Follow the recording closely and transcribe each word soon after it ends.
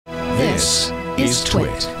This is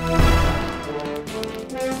TWiT.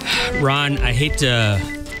 Ron, I hate to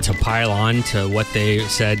pile on to what they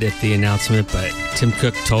said at the announcement, but Tim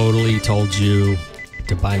Cook totally told you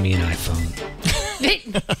to buy me an iPhone.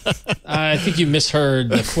 I think you misheard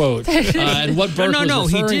the quote. And what Burke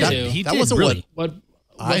was referring to. That wasn't really what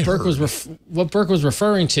Burke was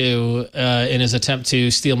referring to in his attempt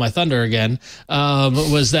to steal my thunder again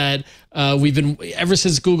was that we've been, ever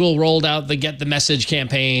since Google rolled out the Get the Message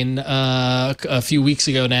campaign a few weeks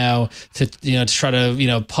ago now to try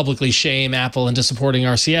to publicly shame Apple into supporting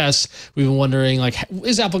RCS. We've been wondering, like,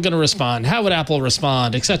 is Apple going to respond? How would Apple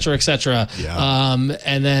respond? Et cetera, et cetera. Yeah.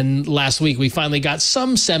 And then last week we finally got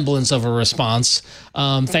some semblance of a response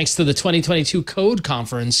thanks to the 2022 Code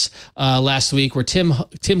Conference last week, where Tim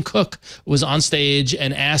Cook was on stage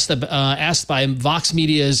and asked by Vox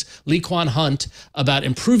Media's Lee Kwan Hunt about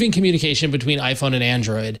improving communication between iPhone and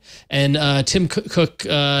Android. And Tim Cook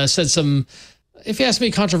said some, if you ask me,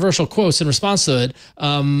 controversial quotes in response to it.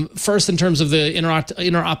 First, in terms of the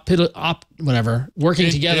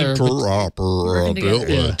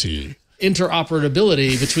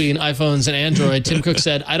interoperability between iPhones and Android, Tim Cook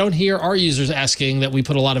said, "I don't hear our users asking that we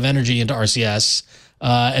put a lot of energy into RCS."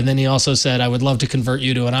 And then he also said, "I would love to convert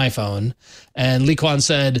you to an iPhone." And Lee Kwan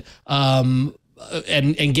said,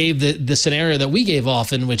 and gave the scenario that we gave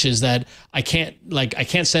often, which is that I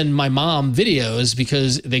can't send my mom videos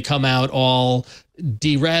because they come out all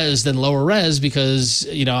deresed and lower res because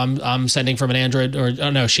I'm sending from an Android, or oh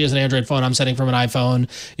no, she has an Android phone, I'm sending from an iPhone.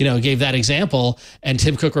 Gave that example, and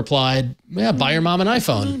Tim Cook replied, "Yeah, buy your mom an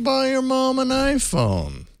iPhone. Buy your mom an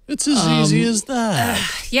iPhone. It's as easy as that."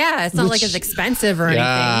 Yeah, it's not like it's expensive or anything.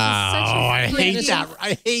 I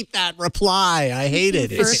hate that reply. I hate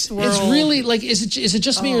it. It's really like, is it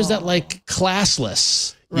just me, or is that like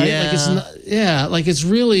classless? Right? Yeah. It's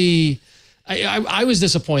really. I was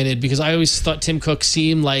disappointed because I always thought Tim Cook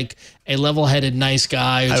seemed like a level-headed, nice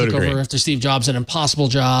guy who took over after Steve Jobs, an impossible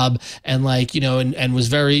job, and and was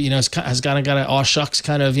very, has kind of got an aw shucks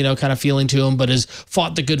kind of feeling to him, but has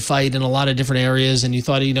fought the good fight in a lot of different areas. And you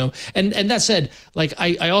thought, and that said, like,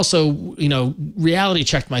 I also, reality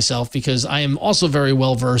checked myself because I am also very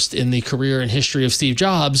well versed in the career and history of Steve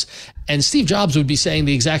Jobs, and Steve Jobs would be saying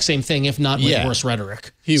the exact same thing, if not with worse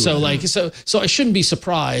rhetoric. So I shouldn't be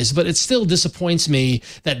surprised, but it still disappoints me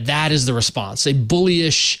that is the response, a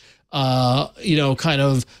bullyish, kind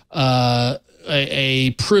of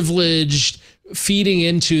a privileged feeding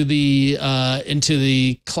into the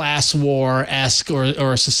class war-esque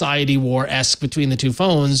or society war-esque between the two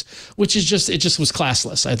phones, which is just was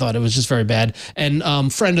classless. I thought it was just very bad. And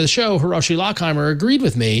friend of the show, Hiroshi Lockheimer, agreed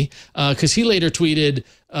with me because he later tweeted,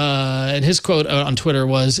 and his quote on Twitter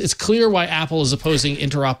was, "It's clear why Apple is opposing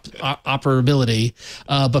interoperability,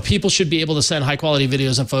 but people should be able to send high-quality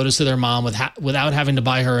videos and photos to their mom without having to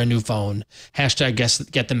buy her a new phone. Hashtag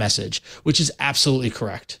get the message," which is absolutely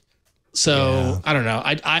correct. So I don't know.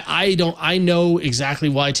 I know exactly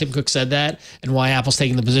why Tim Cook said that and why Apple's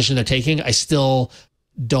taking the position they're taking. I still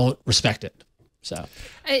don't respect it. So,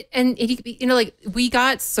 we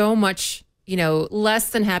got so much, less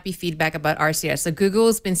than happy feedback about RCS. So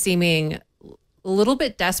Google's been seeming a little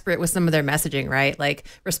bit desperate with some of their messaging, right? Like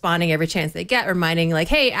responding every chance they get, reminding like,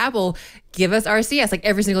 "Hey, Apple, give us RCS," like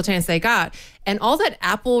every single chance they got. And all that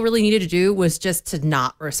Apple really needed to do was just to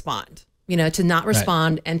not respond. To not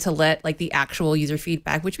respond and to let like the actual user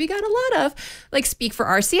feedback, which we got a lot of, like speak for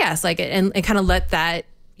RCS, like and kind of let that,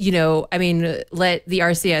 let the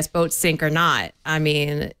RCS boat sink or not.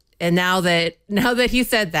 And now that he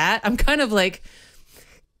said that, I'm kind of like,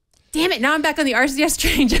 damn it, now I'm back on the RCS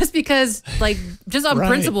train just because, like, just on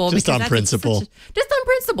principle. Just on principle.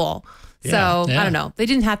 So I don't know. He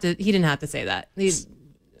didn't have to say that.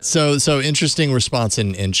 So interesting response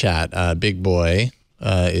in chat. Big Boy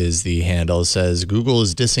is the handle, says Google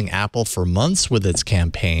is dissing Apple for months with its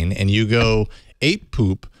campaign, and you go ape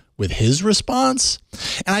poop with his response.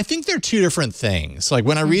 And I think they're two different things. Like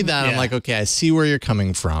when I read that, I'm like, okay, I see where you're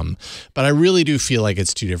coming from, but I really do feel like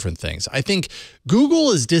it's two different things. I think Google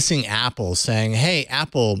is dissing Apple, saying, "Hey,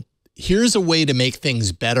 Apple, here's a way to make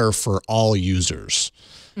things better for all users."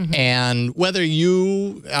 And whether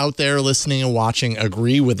you out there listening and watching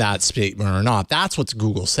agree with that statement or not, that's what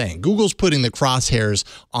Google's saying. Google's putting the crosshairs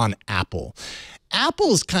on Apple.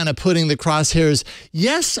 Apple's kind of putting the crosshairs,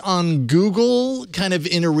 yes, on Google, kind of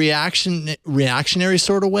in a reactionary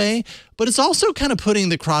sort of way, but it's also kind of putting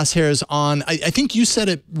the crosshairs on, I think you said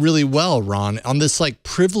it really well, Ron, on this like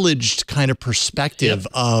privileged kind of perspective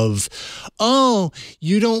of, oh,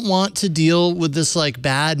 you don't want to deal with this like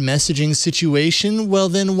bad messaging situation? Well,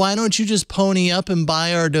 then why don't you just pony up and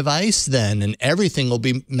buy our device then, and everything will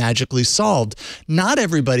be magically solved. Not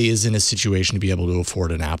everybody is in a situation to be able to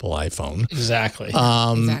afford an Apple iPhone. Exactly.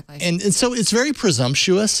 Exactly. And so it's very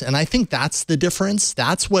presumptuous, and I think that's the difference.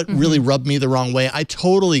 That's what really rubbed me the wrong way. I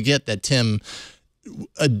totally get that Tim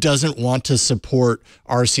doesn't want to support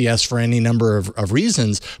RCS for any number of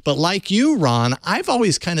reasons, but like you, Ron, I've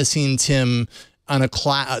always kind of seen Tim on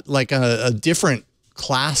a different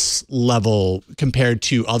class level compared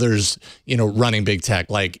to others, you know, running big tech.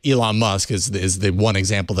 Like Elon Musk is the one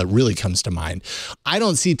example that really comes to mind. I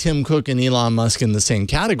don't see Tim Cook and Elon Musk in the same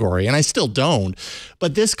category, and I still don't.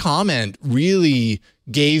 But this comment really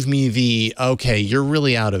gave me the, okay, you're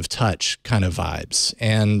really out of touch kind of vibes.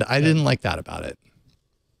 And I didn't like that about it.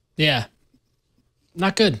 Yeah.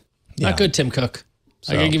 Not good. Not good, Tim Cook.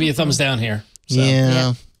 So, I gotta give you a thumbs down here. So.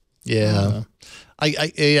 Yeah.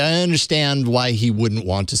 I understand why he wouldn't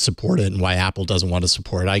want to support it and why Apple doesn't want to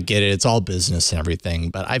support it. I get it. It's all business and everything.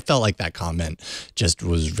 But I felt like that comment just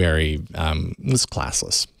was very, was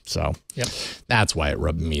classless. So that's why it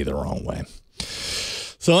rubbed me the wrong way.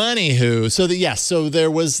 So anywho, so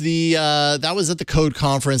there was that was at the Code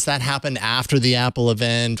Conference. That happened after the Apple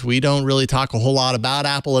event. We don't really talk a whole lot about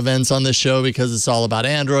Apple events on this show because it's all about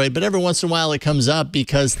Android, but every once in a while it comes up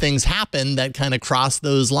because things happen that kind of cross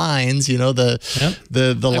those lines, you know, the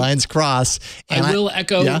lines cross. And I will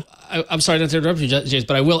echo, I'm sorry not to interrupt you, James,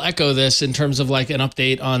 but I will echo this in terms of like an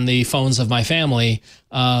update on the phones of my family.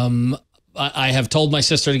 I have told my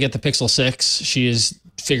sister to get the Pixel 6. She is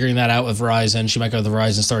figuring that out with Verizon. She might go to the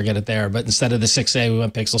Verizon store and get it there. But instead of the 6A, we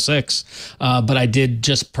went Pixel 6. But I did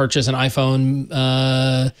just purchase an iPhone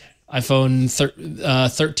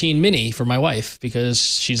 13 mini for my wife because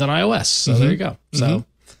she's on iOS. So there you go. So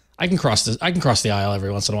I can cross the aisle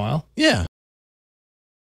every once in a while. Yeah.